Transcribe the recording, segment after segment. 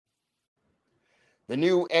The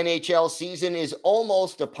new NHL season is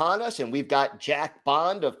almost upon us, and we've got Jack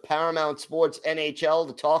Bond of Paramount Sports NHL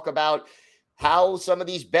to talk about how some of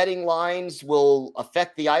these betting lines will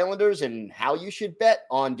affect the Islanders and how you should bet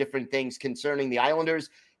on different things concerning the Islanders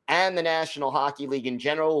and the National Hockey League in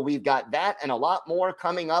general. We've got that and a lot more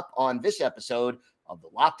coming up on this episode of the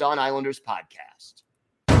Locked On Islanders podcast.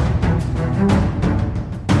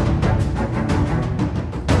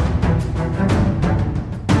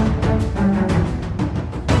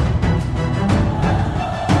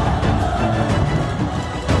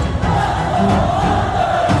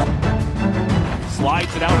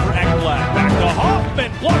 Slides it out for Ekblad. Back to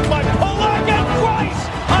Hoffman. Blocked by Polak and Price.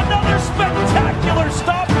 Another spectacular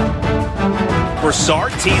stop.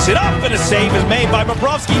 Broussard tees it up and a save is made by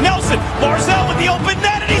Bobrovsky. Nelson. Barzal with the open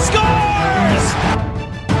net and he scores!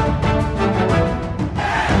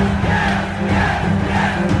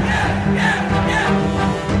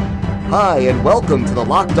 Hi, and welcome to the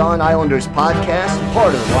Locked On Islanders podcast,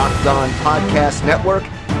 part of the Locked On Podcast Network,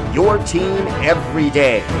 your team every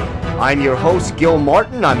day. I'm your host, Gil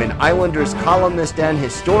Martin. I'm an Islanders columnist and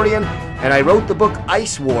historian, and I wrote the book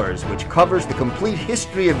Ice Wars, which covers the complete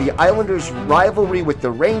history of the Islanders' rivalry with the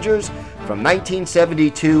Rangers from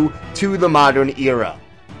 1972 to the modern era.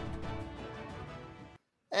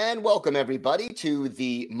 And welcome, everybody, to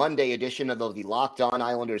the Monday edition of the Locked On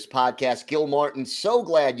Islanders podcast. Gil Martin, so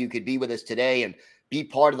glad you could be with us today and be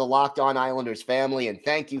part of the Locked On Islanders family, and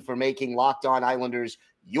thank you for making Locked On Islanders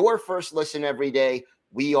your first listen every day.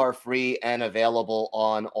 We are free and available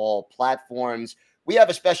on all platforms. We have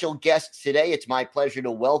a special guest today. It's my pleasure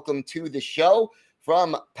to welcome to the show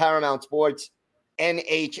from Paramount Sports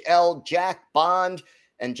NHL, Jack Bond.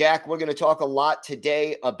 And Jack, we're going to talk a lot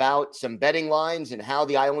today about some betting lines and how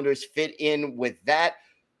the Islanders fit in with that.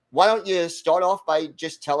 Why don't you start off by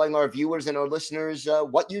just telling our viewers and our listeners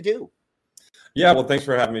what you do? Yeah, well, thanks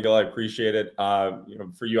for having me, Gil. I appreciate it.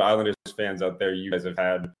 For you Islanders fans out there, you guys have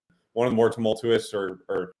had one of the more tumultuous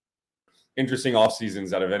or interesting off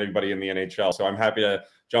seasons out of anybody in the NHL. So I'm happy to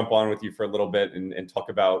jump on with you for a little bit and talk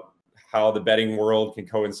about how the betting world can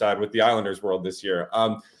coincide with the Islanders world this year.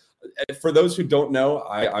 For those who don't know,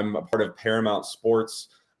 I'm a part of Paramount Sports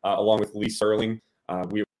along with Lee Sterling.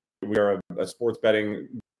 We are a sports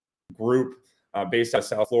betting group based out of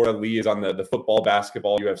South Florida. Lee is on the football,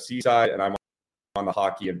 basketball, UFC side, and I'm on the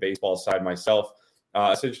hockey and baseball side myself.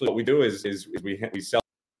 Essentially, what we do is we sell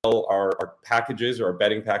our packages or our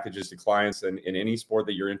betting packages to clients in any sport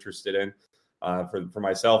that you're interested in. For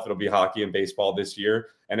myself, it'll be hockey and baseball this year.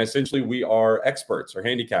 And essentially, we are experts or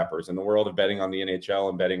handicappers in the world of betting on the NHL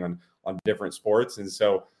and betting on different sports. And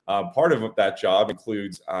so part of that job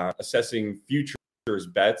includes assessing futures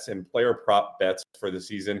bets and player prop bets for the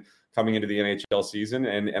season coming into the NHL season.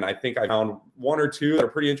 And I think I found one or two that are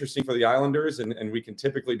pretty interesting for the Islanders, and we can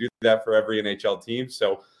typically do that for every NHL team.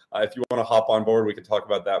 So if you want to hop on board, we can talk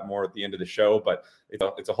about that more at the end of the show. But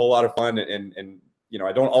it's a whole lot of fun, and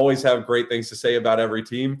I don't always have great things to say about every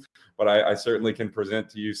team, but I certainly can present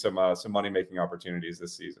to you some money-making opportunities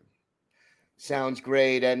this season. Sounds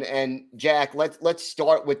great. And Jack, let's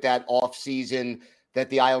start with that off season that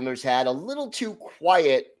the Islanders had. A little too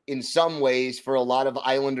quiet in some ways for a lot of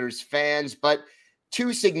Islanders fans, but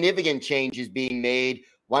two significant changes being made.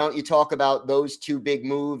 Why don't you talk about those two big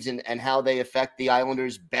moves and how they affect the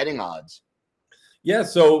Islanders' betting odds? Yeah,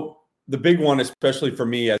 so the big one, especially for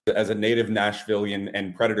me as a native Nashvilleian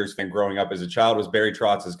and Predators fan growing up as a child, was Barry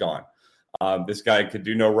Trotz is gone. This guy could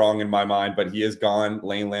do no wrong in my mind, but he is gone.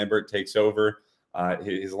 Lane Lambert takes over.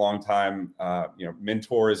 His longtime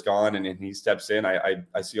mentor is gone, and he steps in.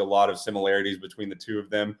 I see a lot of similarities between the two of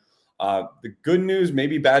them. The good news,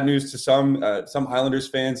 maybe bad news to some Islanders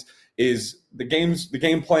fans, is the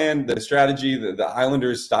game plan, the strategy, the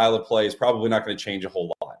Islanders' style of play is probably not going to change a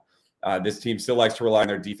whole lot. This team still likes to rely on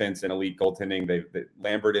their defense and elite goaltending.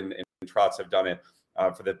 Lambert and Trotz have done it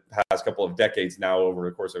for the past couple of decades now over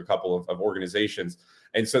the course of a couple of organizations.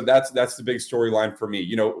 And so that's the big storyline for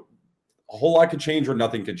me. A whole lot could change or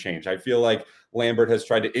nothing could change. I feel like Lambert has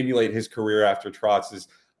tried to emulate his career after Trotz's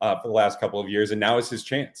for the last couple of years, and now is his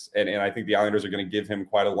chance. And I think the Islanders are going to give him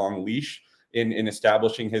quite a long leash in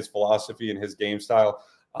establishing his philosophy and his game style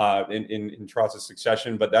in Trotz's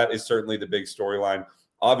succession. But that is certainly the big storyline.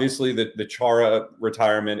 Obviously, the Chara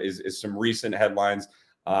retirement is some recent headlines.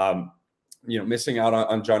 Missing out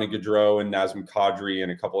on Johnny Gaudreau and Nazem Kadri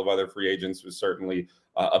and a couple of other free agents was certainly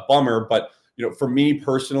a bummer. But for me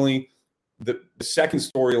personally, the second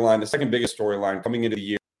biggest storyline coming into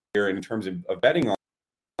the year in terms of betting on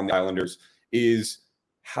the Islanders is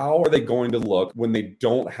how are they going to look when they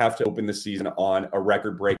don't have to open the season on a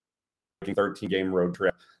record-breaking 13-game road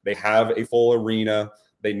trip. They have a full arena.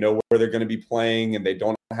 They know where they're going to be playing, and they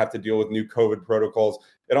don't have to deal with new COVID protocols.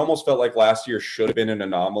 It almost felt like last year should have been an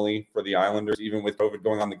anomaly for the Islanders, even with COVID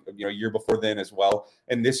going on the year before then as well.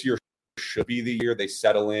 And this year should be the year they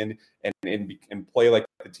settle in and play like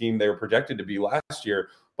the team they were projected to be last year.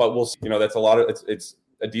 But we'll see. That's a lot of it's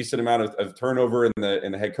a decent amount of turnover in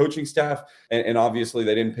the head coaching staff, and obviously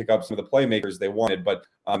they didn't pick up some of the playmakers they wanted. But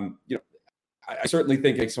I certainly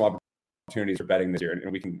think it's some opportunities for betting this year,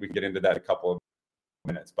 and we can get into that in a couple of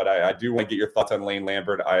minutes. But I do want to get your thoughts on Lane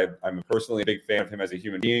Lambert. I'm personally a big fan of him as a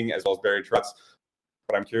human being, as well as Barry Trotz.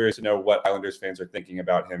 But I'm curious to know what Islanders fans are thinking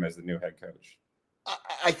about him as the new head coach.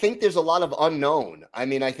 I think there's a lot of unknown. I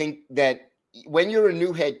mean, I think that when you're a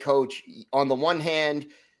new head coach, on the one hand,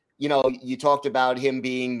 you talked about him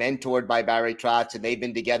being mentored by Barry Trotz, and they've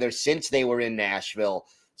been together since they were in Nashville.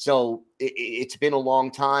 So it's been a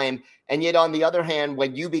long time. And yet, on the other hand,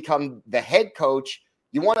 when you become the head coach,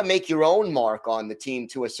 you want to make your own mark on the team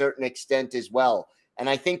to a certain extent as well. And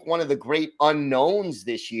I think one of the great unknowns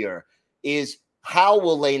this year is how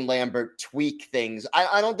will Lane Lambert tweak things?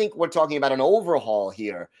 I don't think we're talking about an overhaul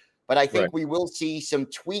here, but I think we will see some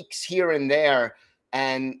tweaks here and there.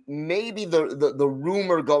 And maybe the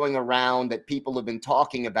rumor going around that people have been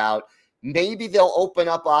talking about, maybe they'll open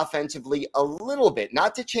up offensively a little bit,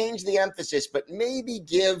 not to change the emphasis, but maybe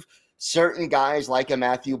give certain guys like a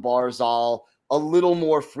Matthew Barzal a little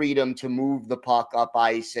more freedom to move the puck up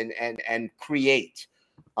ice and create.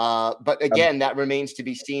 But again, that remains to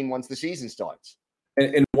be seen once the season starts.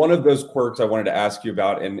 And one of those quirks I wanted to ask you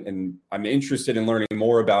about, and I'm interested in learning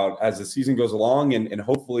more about as the season goes along, and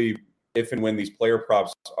hopefully if and when these player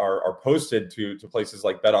props are posted to places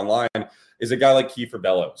like BetOnline, is a guy like Kiefer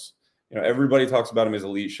Bellows. Everybody talks about him as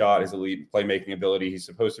elite shot, his elite playmaking ability. He's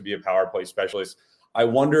supposed to be a power play specialist. I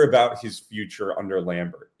wonder about his future under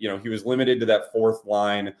Lambert. He was limited to that fourth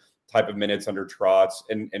line type of minutes under Trotz.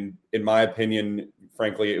 And in my opinion,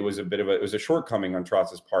 frankly, it was a shortcoming on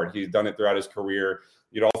Trotz's part. He's done it throughout his career.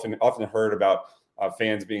 You'd often heard about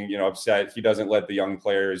fans being, upset. He doesn't let the young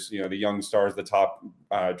players, the young stars, the top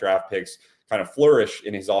draft picks kind of flourish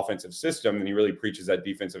in his offensive system. And he really preaches that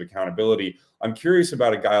defensive accountability. I'm curious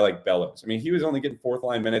about a guy like Bellows. I mean, he was only getting fourth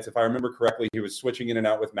line minutes. If I remember correctly, he was switching in and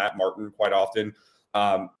out with Matt Martin quite often.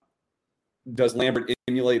 Does Lambert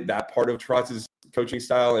emulate that part of Trotz's coaching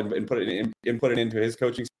style and put it into his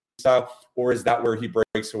coaching style? Or is that where he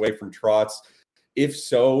breaks away from Trotz? If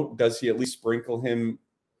so, does he at least sprinkle him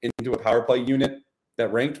into a power play unit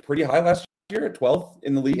that ranked pretty high last year at 12th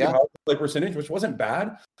in the league in power play percentage, which wasn't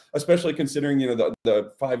bad, especially considering,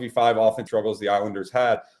 the 5v5 offense struggles the Islanders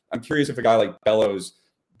had. I'm curious if a guy like Bellows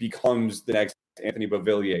becomes the next Anthony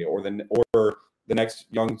Beauvillier or the next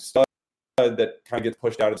young stud that kind of gets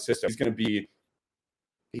pushed out of the system.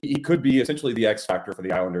 He could be essentially the X factor for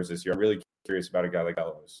the Islanders this year. I'm really curious about a guy like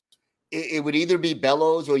Bellows. It would either be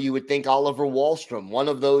Bellows or you would think Oliver Wahlstrom, one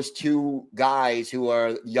of those two guys who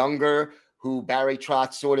are younger, who Barry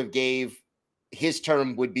Trotz sort of gave his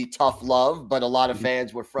term would be tough love, but a lot of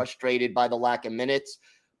fans were frustrated by the lack of minutes,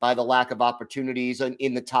 by the lack of opportunities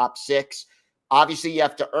in the top six. Obviously, you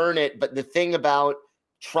have to earn it, but the thing about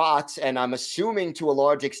Trotz, and I'm assuming to a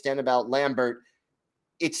large extent about Lambert,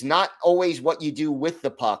 it's not always what you do with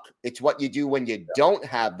the puck. It's what you do when you don't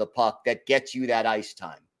have the puck that gets you that ice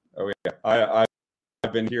time. Oh, yeah.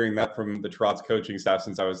 I've been hearing that from the Trotz coaching staff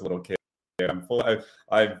since I was a little kid.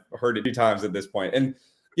 I've heard it 2 times at this point. And,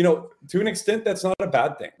 to an extent, that's not a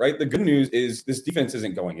bad thing, right? The good news is this defense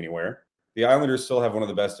isn't going anywhere. The Islanders still have one of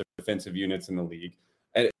the best defensive units in the league.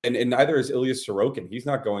 And neither is Ilya Sorokin. He's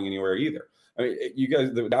not going anywhere either. I mean,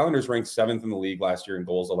 the Islanders ranked 7th in the league last year in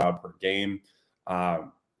goals allowed per game.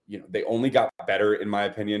 They only got better, in my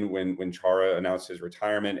opinion, when Chara announced his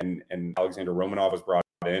retirement and Alexander Romanov was brought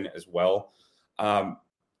in as well.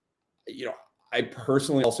 I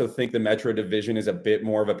personally also think the Metro Division is a bit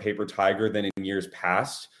more of a paper tiger than in years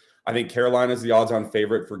past. I think Carolina is the odds-on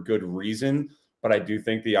favorite for good reason, but I do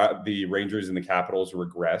think the Rangers and the Capitals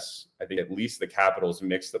regress. I think at least the Capitals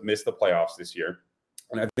missed the playoffs this year.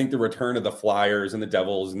 And I think the return of the Flyers and the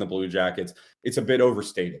Devils and the Blue Jackets, it's a bit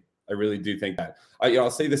overstated. I really do think that.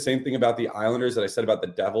 I'll say the same thing about the Islanders that I said about the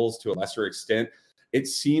Devils to a lesser extent. It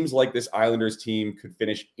seems like this Islanders team could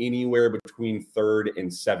finish anywhere between 3rd and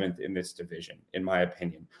 7th in this division, in my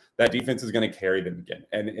opinion. That defense is going to carry them again.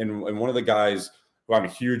 And one of the guys who I'm a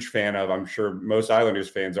huge fan of, I'm sure most Islanders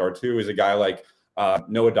fans are too, is a guy like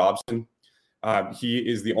Noah Dobson. He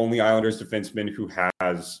is the only Islanders defenseman who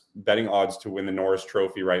has betting odds to win the Norris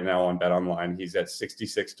Trophy right now on BetOnline. He's at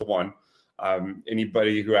 66-1.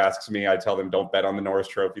 Anybody who asks me, I tell them don't bet on the Norris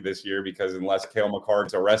Trophy this year, because unless Cale Makar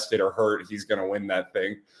gets arrested or hurt, he's going to win that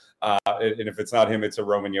thing. And if it's not him, it's a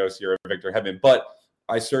Roman Josi or a Victor Hedman. But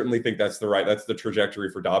I certainly think that's the trajectory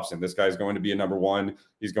for Dobson. This guy's going to be a number one.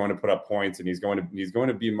 He's going to put up points, and he's going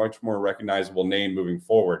to be a much more recognizable name moving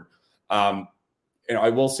forward. I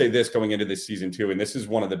will say this going into this season too, and this is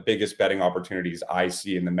one of the biggest betting opportunities I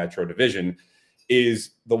see in the Metro Division,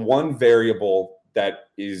 is the one variable that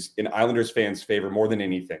is in Islanders fans' favor more than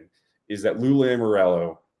anything is that Lou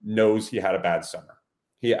Lamoriello knows he had a bad summer.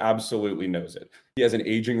 He absolutely knows it. He has an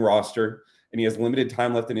aging roster, and he has limited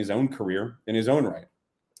time left in his own career in his own right.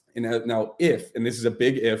 And now and this is a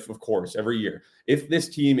big if, of course, every year, if this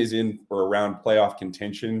team is in or around playoff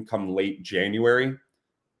contention come late January,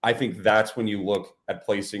 I think that's when you look at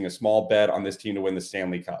placing a small bet on this team to win the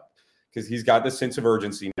Stanley Cup, because he's got the sense of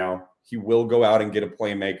urgency now. He will go out and get a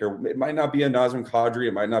playmaker. It might not be a Nazem Kadri.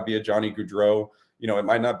 It might not be a Johnny Gaudreau. It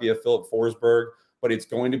might not be a Philip Forsberg, but it's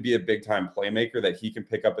going to be a big-time playmaker that he can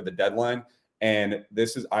pick up at the deadline. And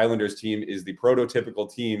Islanders team is the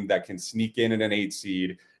prototypical team that can sneak in at an 8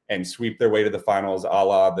 seed and sweep their way to the finals, a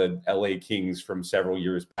la the LA Kings from several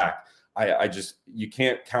years back. You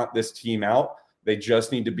can't count this team out. They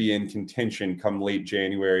just need to be in contention come late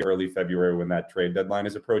January, early February when that trade deadline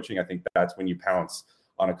is approaching. I think that's when you pounce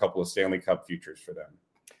on a couple of Stanley Cup futures for them.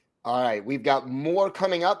 All right, we've got more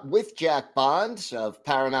coming up with Jack Bond of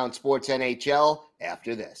Paramount Sports NHL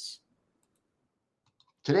after this.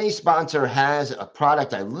 Today's sponsor has a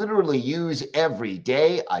product I literally use every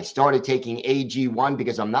day. I started taking AG1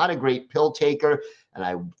 because I'm not a great pill taker, and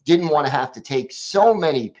I didn't want to have to take so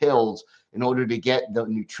many pills in order to get the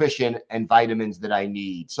nutrition and vitamins that I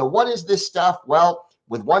need. So what is this stuff? Well,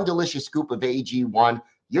 with one delicious scoop of AG1,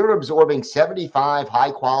 you're absorbing 75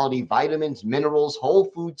 high-quality vitamins, minerals, whole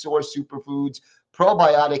food source superfoods,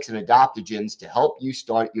 probiotics, and adaptogens to help you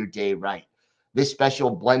start your day right. This special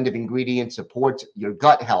blend of ingredients supports your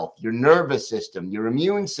gut health, your nervous system, your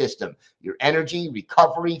immune system, your energy,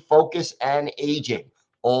 recovery, focus, and aging.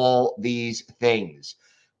 All these things.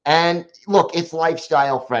 And look, it's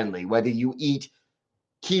lifestyle friendly, whether you eat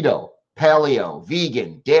keto, paleo,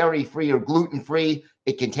 vegan, dairy-free, or gluten-free.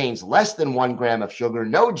 It contains less than 1 gram of sugar,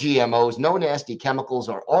 no GMOs, no nasty chemicals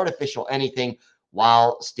or artificial anything,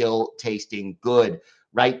 while still tasting good.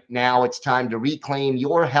 Right now, it's time to reclaim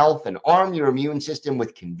your health and arm your immune system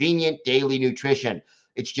with convenient daily nutrition.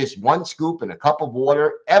 It's just 1 scoop in a cup of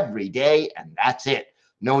water every day, and that's it.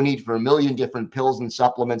 No need for a million different pills and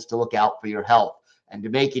supplements to look out for your health. And to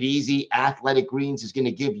make it easy, Athletic Greens is going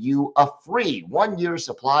to give you a free 1-year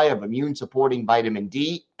supply of immune-supporting vitamin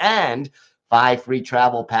D and 5 free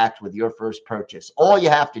travel packs with your first purchase. All you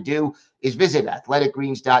have to do is visit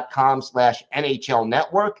athleticgreens.com/NHL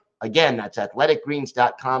Network. Again, that's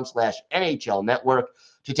athleticgreens.com/NHL Network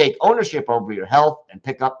to take ownership over your health and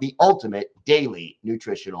pick up the ultimate daily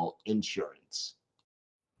nutritional insurance.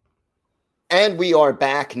 And we are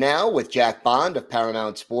back now with Jack Bond of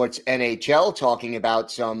Paramount Sports NHL, talking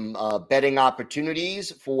about some betting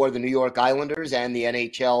opportunities for the New York Islanders and the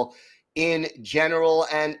NHL in general.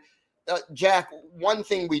 And Jack, one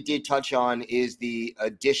thing we did touch on is the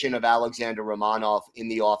addition of Alexander Romanov in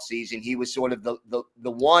the offseason. He was sort of the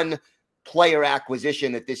one player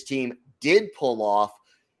acquisition that this team did pull off.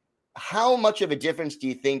 How much of a difference do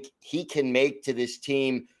you think he can make to this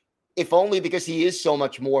team, if only because he is so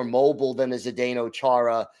much more mobile than a Zdeno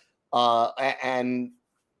Chara and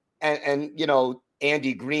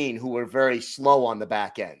Andy Green, who were very slow on the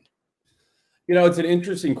back end? It's an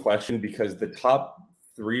interesting question because the top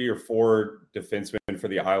 3 or 4 defensemen for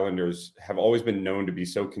the Islanders have always been known to be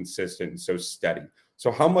so consistent and so steady.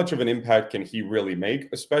 So how much of an impact can he really make,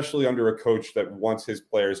 especially under a coach that wants his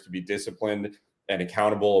players to be disciplined and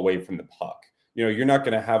accountable away from the puck? You're not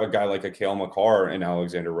going to have a guy like a Cale Makar and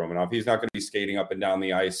Alexander Romanov. He's not going to be skating up and down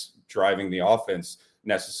the ice, driving the offense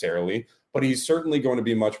necessarily, but he's certainly going to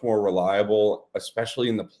be much more reliable, especially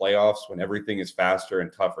in the playoffs when everything is faster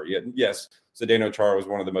and tougher. Yes, Zdeno Chara was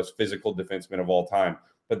one of the most physical defensemen of all time,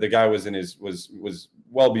 but the guy was was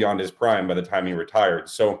well beyond his prime by the time he retired.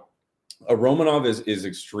 So a Romanov is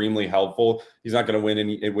extremely helpful. He's not going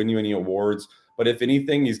to win you any awards, but if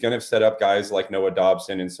anything, he's going to set up guys like Noah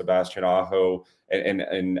Dobson and Sebastian Aho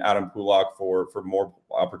and Adam Pulak for more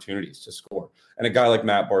opportunities to score, and a guy like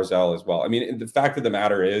Matt Barzal as well. I mean, the fact of the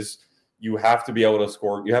matter is, you have to be able to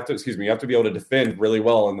score. You have to be able to defend really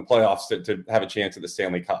well in the playoffs to have a chance at the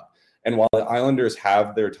Stanley Cup. And while the Islanders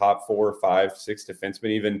have their top 4, 5, 6 defensemen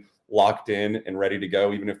even locked in and ready to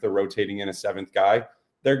go, even if they're rotating in a 7th guy,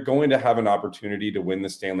 they're going to have an opportunity to win the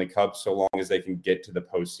Stanley Cup so long as they can get to the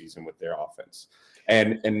postseason with their offense.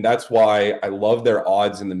 And that's why I love their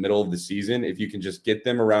odds in the middle of the season. If you can just get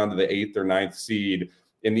them around to the 8th or 9th seed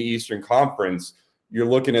in the Eastern Conference, you're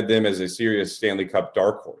looking at them as a serious Stanley Cup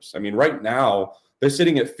dark horse. I mean, right now, they're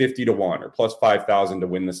sitting at 50-1 or plus 5,000 to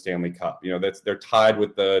win the Stanley Cup. They're tied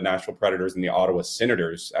with the Nashville Predators and the Ottawa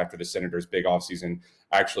Senators after the Senators' big offseason,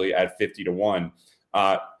 actually at 50-1.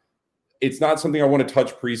 It's not something I want to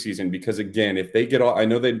touch preseason because, again, if they get off, I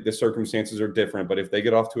know that the circumstances are different, but if they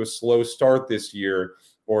get off to a slow start this year,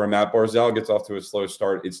 or Matt Barzal gets off to a slow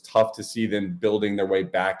start, it's tough to see them building their way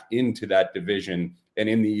back into that division and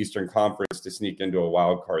in the Eastern Conference to sneak into a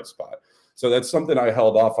wild card spot. So that's something I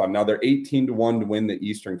held off on. Now they're 18-1 to win the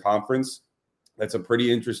Eastern Conference. That's a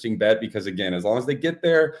pretty interesting bet because, again, as long as they get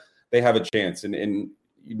there, they have a chance. And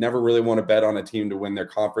you never really want to bet on a team to win their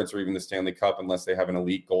conference or even the Stanley Cup unless they have an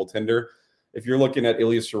elite goaltender. If you're looking at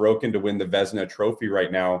Ilya Sorokin to win the Vezina Trophy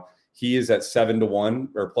right now, he is at 7-1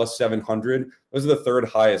 or plus 700. Those are the third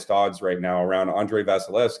highest odds right now around Andrei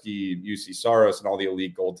Vasilevsky, UC Saros, and all the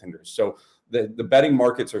elite goaltenders. So the betting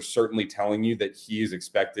markets are certainly telling you that he is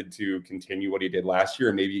expected to continue what he did last year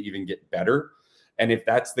and maybe even get better. And if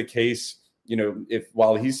that's the case, if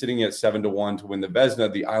while he's sitting at 7-1 to win the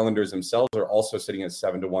Vezina, the Islanders themselves are also sitting at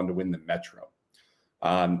 7-1 to win the Metro.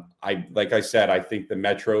 Like I said, I think the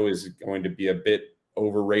Metro is going to be a bit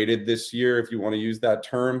overrated this year, if you want to use that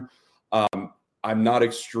term. I'm not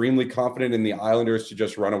extremely confident in the Islanders to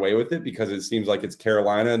just run away with it because it seems like it's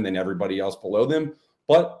Carolina and then everybody else below them.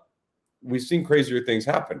 But we've seen crazier things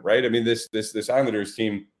happen, right? I mean, this Islanders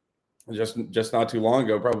team just not too long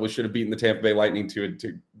ago probably should have beaten the Tampa Bay Lightning to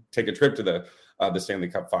take a trip to the Stanley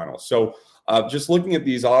Cup Finals. So just looking at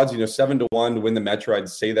these odds, 7-1 to win the Metro, I'd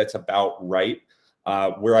say that's about right.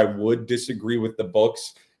 Where I would disagree with the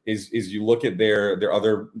books is you look at their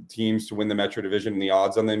other teams to win the Metro Division and the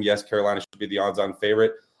odds on them. Yes, Carolina should be the odds-on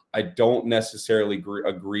favorite. I don't necessarily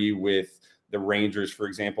agree with the Rangers, for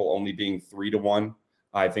example, only being 3-1.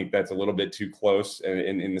 I think that's a little bit too close,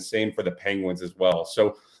 and the same for the Penguins as well.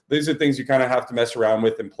 So these are things you kind of have to mess around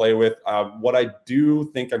with and play with. What I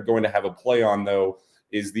do think I'm going to have a play on, though,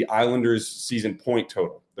 is the Islanders' season point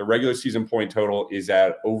total. The regular season point total is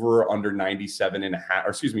at over under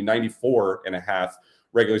 94.5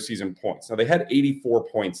 regular season points. Now, they had 84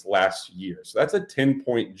 points last year. So that's a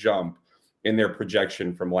 10-point jump in their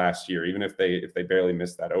projection from last year, even if they barely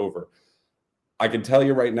missed that over. I can tell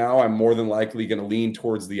you right now, I'm more than likely going to lean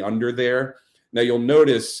towards the under there. Now, you'll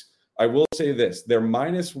notice, I will say this, they're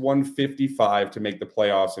minus 155 to make the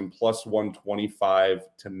playoffs and plus 125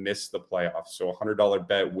 to miss the playoffs. So a $100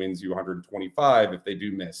 bet wins you 125 if they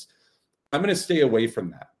do miss. I'm going to stay away from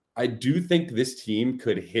that. I do think this team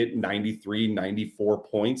could hit 93, 94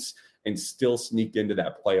 points and still sneak into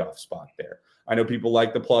that playoff spot there. I know people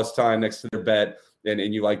like the plus time next to their bet,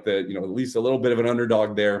 and you like the, at least a little bit of an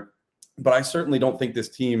underdog there. But I certainly don't think this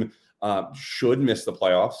team should miss the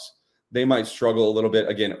playoffs. They might struggle a little bit,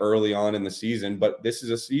 again, early on in the season, but this is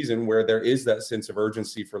a season where there is that sense of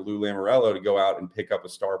urgency for Lou Lamoriello to go out and pick up a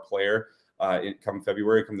star player come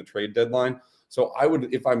February, come the trade deadline. So I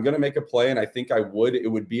would, if I'm going to make a play, and I think I would, it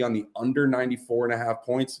would be on the under 94.5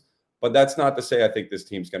 points. But that's not to say I think this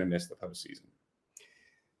team's going to miss the postseason.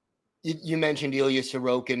 You mentioned Ilya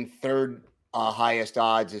Sorokin, third highest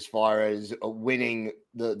odds as far as winning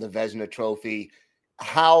the Vezina Trophy.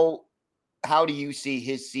 How do you see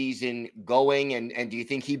his season going, and do you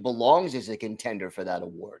think he belongs as a contender for that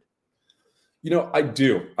award? I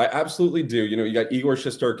do. I absolutely do. You got Igor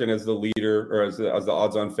Shesterkin as the leader, or as the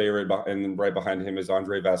odds-on favorite, and then right behind him is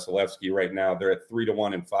Andrei Vasilevsky. Right now, they're at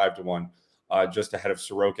 3-1 and 5-1, just ahead of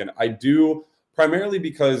Sorokin. I do, primarily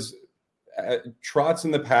because Trotz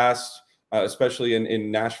in the past, especially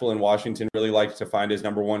in Nashville and Washington, really likes to find his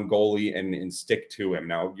number one goalie and stick to him.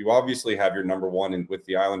 Now, you obviously have your number one with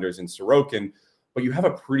the Islanders in Sorokin, but you have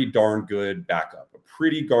a pretty darn good backup, a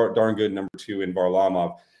pretty darn good number two in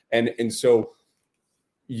Varlamov. And so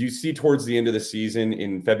you see towards the end of the season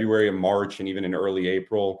in February and March and even in early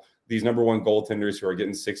April, these number one goaltenders who are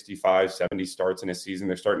getting 65, 70 starts in a season,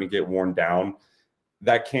 they're starting to get worn down.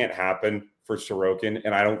 That can't happen for Sorokin,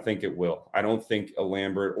 and I don't think it will. I don't think a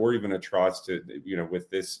Lambert or even a Trotz, with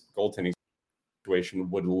this goaltending situation,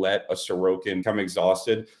 would let a Sorokin come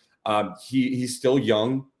exhausted. He's still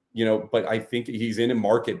young, but I think he's in a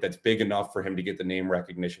market that's big enough for him to get the name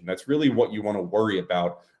recognition. That's really what you want to worry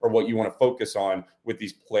about, or what you want to focus on with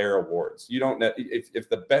these player awards. You don't, if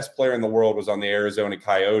the best player in the world was on the Arizona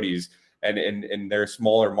Coyotes and their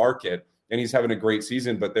smaller market, and he's having a great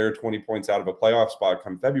season, but they're 20 points out of a playoff spot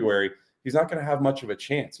come February, he's not going to have much of a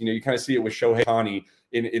chance. You kind of see it with Shohei Ohtani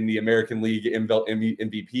in the American League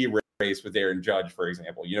MVP race with Aaron Judge, for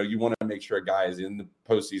example. You want to make sure a guy is in the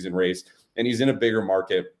postseason race and he's in a bigger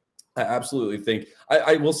market. I absolutely think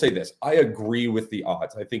I will say this. I agree with the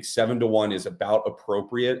odds. I think 7-1 is about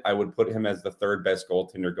appropriate. I would put him as the third best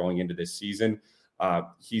goaltender going into this season.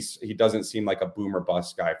 He doesn't seem like a boom or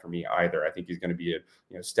bust guy for me either. I think he's going to be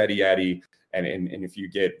a steady Eddie. And if you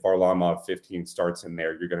get Varlamov 15 starts in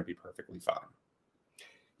there, you're going to be perfectly fine.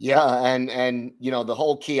 Yeah, and the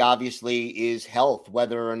whole key obviously is health,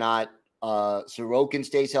 whether or not Sorokin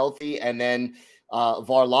stays healthy, and then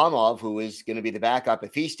Varlamov, who is going to be the backup.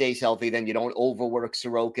 If he stays healthy, then you don't overwork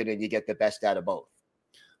Sorokin and you get the best out of both.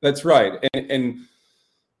 That's right. And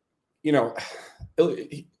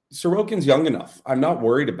Sorokin's young enough. I'm not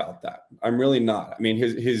worried about that. I'm really not. I mean,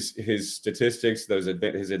 his statistics,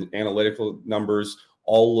 his analytical numbers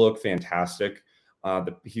all look fantastic.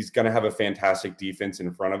 He's going to have a fantastic defense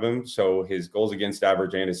in front of him. So his goals against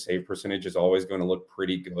average and his save percentage is always going to look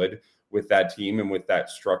pretty good with that team and with that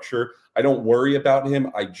structure. I don't worry about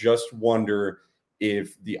him. I just wonder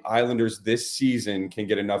if the Islanders this season can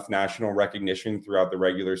get enough national recognition throughout the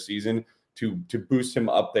regular season to boost him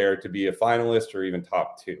up there to be a finalist or even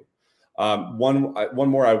top two. One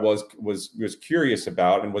more I was curious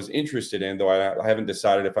about and was interested in, though I haven't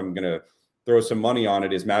decided if I'm going to throw some money on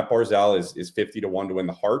it, is Matt Barzal is 50-1 to win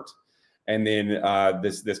the Hart. And then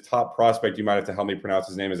this top prospect, you might have to help me pronounce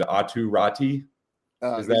his name, is Aatu Räty.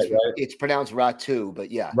 Is that right? It's pronounced Ratu, but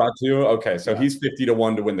yeah. Ratu. Okay, so he's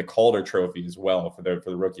 50-1 to win the Calder Trophy as well for the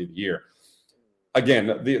Rookie of the Year.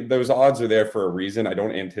 Again, those odds are there for a reason. I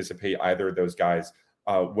don't anticipate either of those guys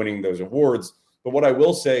winning those awards. But what I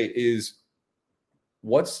will say is,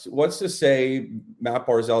 what's to say Matt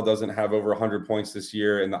Barzal doesn't have over 100 points this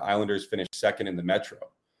year and the Islanders finish second in the Metro?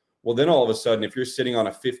 Well, then all of a sudden, if you're sitting on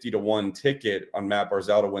a 50-1 ticket on Matt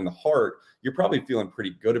Barzal to win the Hart, you're probably feeling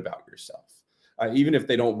pretty good about yourself. Even if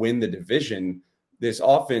they don't win the division, this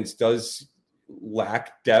offense does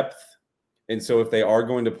lack depth. And so if they are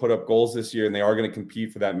going to put up goals this year and they are going to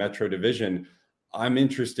compete for that Metro division, I'm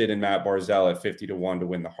interested in Matt Barzal at 50-1 to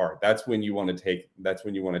win the Hart. That's when you want to take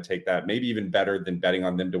that. Maybe even better than betting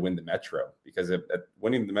on them to win the Metro, because if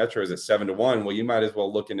winning the Metro is at 7-1, well, you might as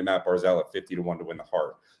well look into Matt Barzal at 50-1 to win the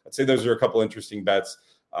Hart. I'd say those are a couple interesting bets.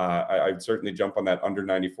 I'd certainly jump on that under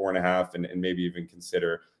 94.5 and maybe even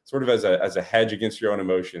consider sort of as a hedge against your own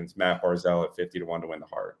emotions, Matt Barzal at 50-1 to win the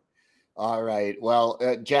Hart. All right. Well,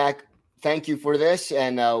 Jack, thank you for this.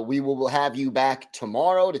 And we will have you back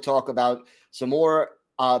tomorrow to talk about some more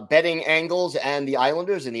betting angles and the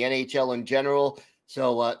Islanders and the NHL in general.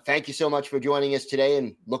 So thank you so much for joining us today,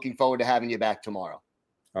 and looking forward to having you back tomorrow.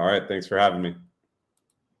 All right. Thanks for having me.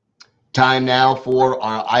 Time now for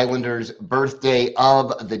our Islanders birthday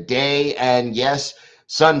of the day. And yes,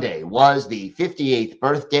 Sunday was the 58th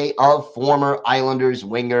birthday of former Islanders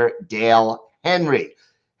winger Dale Henry.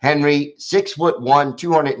 Henry, 6'1",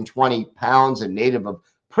 220 pounds, a native of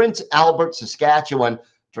Prince Albert, Saskatchewan,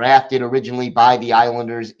 drafted originally by the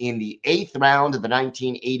Islanders in the 8th round of the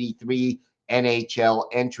 1983 NHL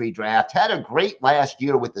entry draft. Had a great last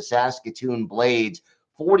year with the Saskatoon Blades,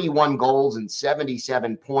 41 goals and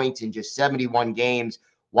 77 points in just 71 games,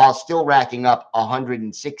 while still racking up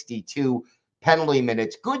 162 penalty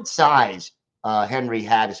minutes. Good size Henry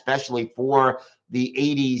had, especially for the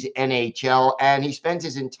 80s NHL, and he spent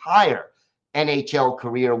his entire NHL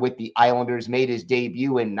career with the Islanders, made his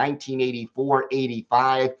debut in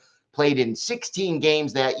 1984-85, played in 16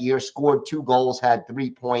 games that year, scored 2 goals, had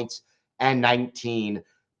 3 points and 19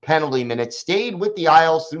 penalty minutes, stayed with the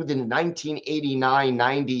Isles through the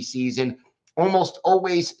 1989-90 season, almost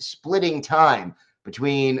always splitting time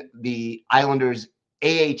between the Islanders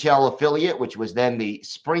AHL affiliate, which was then the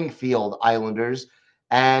Springfield Islanders,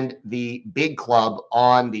 and the big club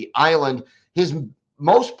on the island. His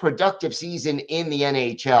most productive season in the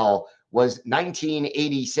NHL was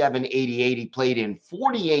 1987-88. He played in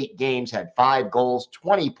 48 games, had 5 goals,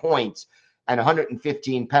 20 points, and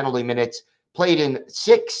 115 penalty minutes. Played in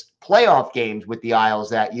 6 playoff games with the Isles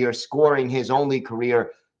that year, scoring his only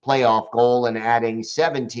career playoff goal and adding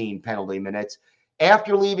 17 penalty minutes.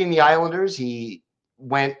 After leaving the Islanders, he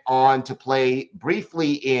went on to play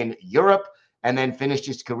briefly in Europe and then finished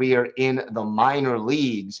his career in the minor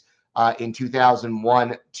leagues in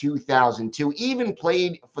 2001, 2002. Even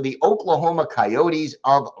played for the Oklahoma Coyotes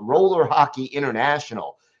of Roller Hockey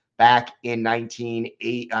International back in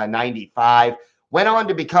 1995. Went on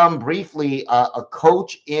to become briefly a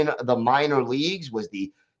coach in the minor leagues, was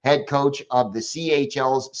the head coach of the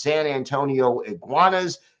CHL's San Antonio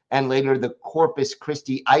Iguanas, and later the Corpus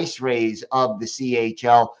Christi Ice Rays of the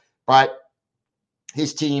CHL. But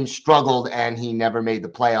his team struggled, and he never made the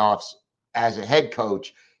playoffs as a head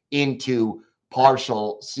coach into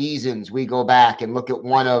partial seasons. We go back and look at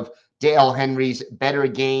one of Dale Henry's better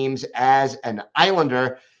games as an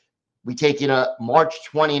Islander. We take you to March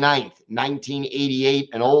 29th, 1988,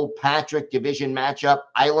 an Old Patrick division matchup,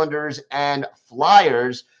 Islanders and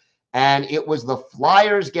Flyers. And it was the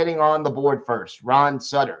Flyers getting on the board first. Ron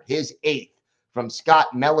Sutter, his 8th from Scott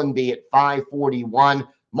Mellanby at 5:41.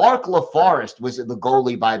 Mark LaForest was the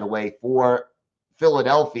goalie, by the way, for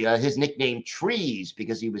Philadelphia. His nickname Trees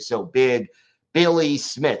because he was so big. Billy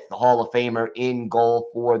Smith, the Hall of Famer, in goal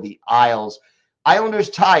for the Isles. Islanders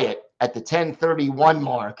tie it at the 10:31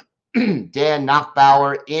 mark. Dan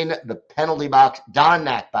Nachbauer in the penalty box. Don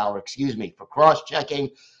Nachbauer, for cross-checking.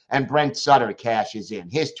 And Brent Sutter cashes in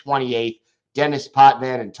his 28th. Dennis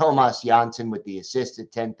Potvin and Tomas Janssen with the assist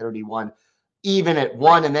at 10:31. Even at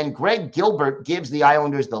 1. And then Greg Gilbert gives the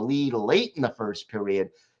Islanders the lead late in the first period.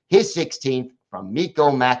 His 16th from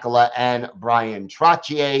Mikko Makela and Brian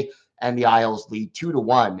Trottier. And the Isles lead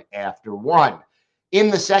 2-1 after 1. In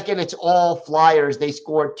the second, it's all Flyers. They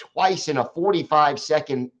scored twice in a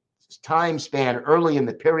 45-second time span early in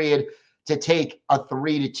the period to take a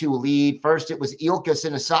 3-2 lead. First, it was Ilkka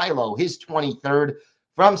Sinisalo, his 23rd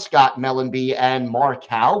from Scott Mellanby and Mark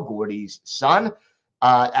Howe, Gordy's son,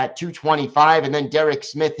 at 2:25. And then Derek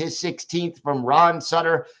Smith, his 16th from Ron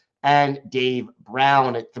Sutter and Dave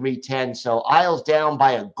Brown at 3:10. So Isles down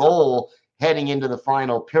by a goal heading into the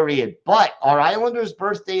final period. But our Islanders'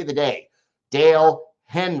 birthday of the day, Dale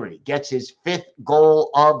Henry gets his 5th goal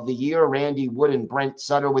of the year. Randy Wood and Brent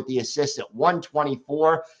Sutter with the assist at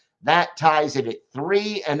 1:24. That ties it at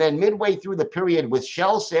 3. And then midway through the period with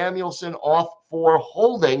Shel Samuelson off for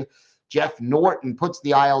holding, Jeff Norton puts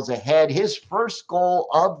the Isles ahead. His first goal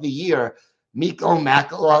of the year, Mikko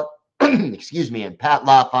Makela, and Pat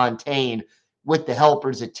LaFontaine with the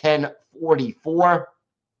helpers at 10:44.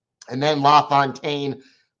 And then LaFontaine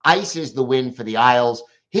ices the win for the Isles.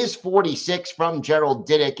 His 46 from Gerald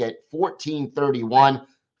Diddick at 14:31.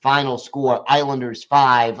 Final score, Islanders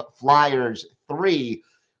 5, Flyers 3.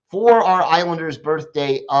 For our Islanders'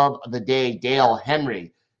 birthday of the day, Dale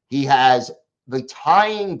Henry, he has the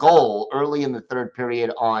tying goal early in the third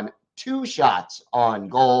period on 2 shots on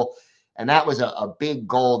goal. And that was a big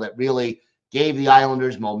goal that really gave the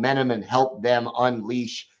Islanders momentum and helped them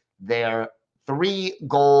unleash their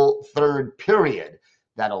 3-goal third period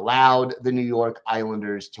that allowed the New York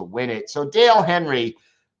Islanders to win it. So Dale Henry,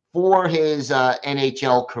 for his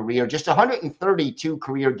NHL career, just 132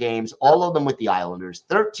 career games, all of them with the Islanders,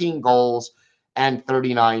 13 goals and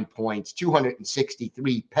 39 points,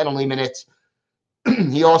 263 penalty minutes.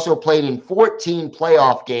 He also played in 14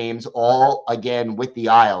 playoff games, all again with the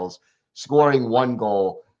Isles, scoring 1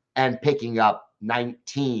 goal and picking up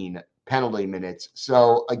 19 penalty minutes.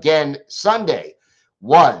 So again, Sunday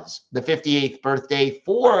was the 58th birthday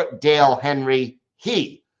for Dale Henry.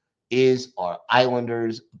 He is our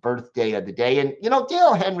Islanders' birthday of the day. And,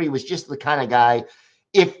 Dale Henry was just the kind of guy,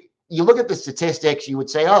 if you look at the statistics, you would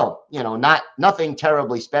say, nothing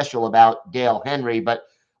terribly special about Dale Henry, but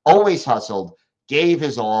always hustled, gave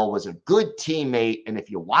his all, was a good teammate. And if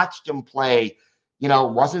you watched him play,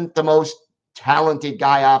 wasn't the most talented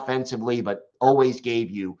guy offensively, but always gave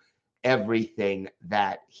you everything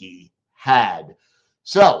that he had.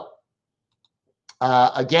 So,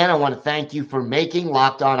 again, I want to thank you for making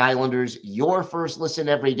Locked On Islanders your first listen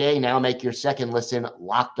every day. Now make your second listen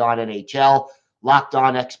Locked On NHL. Locked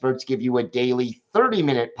On experts give you a daily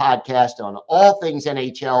 30-minute podcast on all things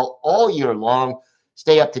NHL all year long.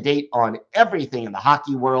 Stay up to date on everything in the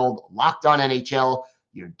hockey world. Locked On NHL,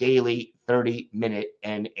 your daily 30-minute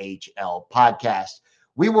NHL podcast.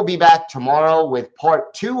 We will be back tomorrow with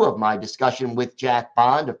part 2 of my discussion with Jack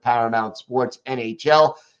Bond of Paramount Sports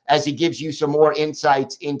NHL, as he gives you some more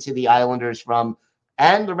insights into the Islanders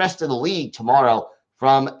and the rest of the league tomorrow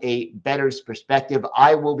from a bettor's perspective.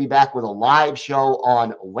 I will be back with a live show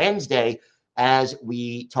on Wednesday as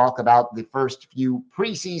we talk about the first few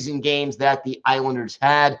preseason games that the Islanders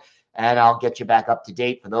had, and I'll get you back up to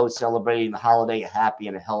date for those celebrating the holiday. A happy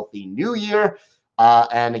and a healthy new year.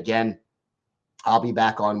 And again, I'll be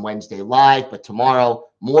back on Wednesday live, but tomorrow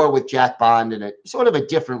more with Jack Bond in a sort of a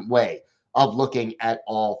different way of looking at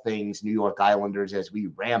all things New York Islanders as we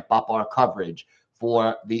ramp up our coverage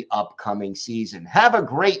for the upcoming season. Have a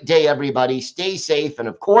great day, everybody. Stay safe. And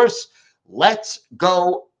of course, let's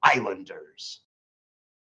go Islanders.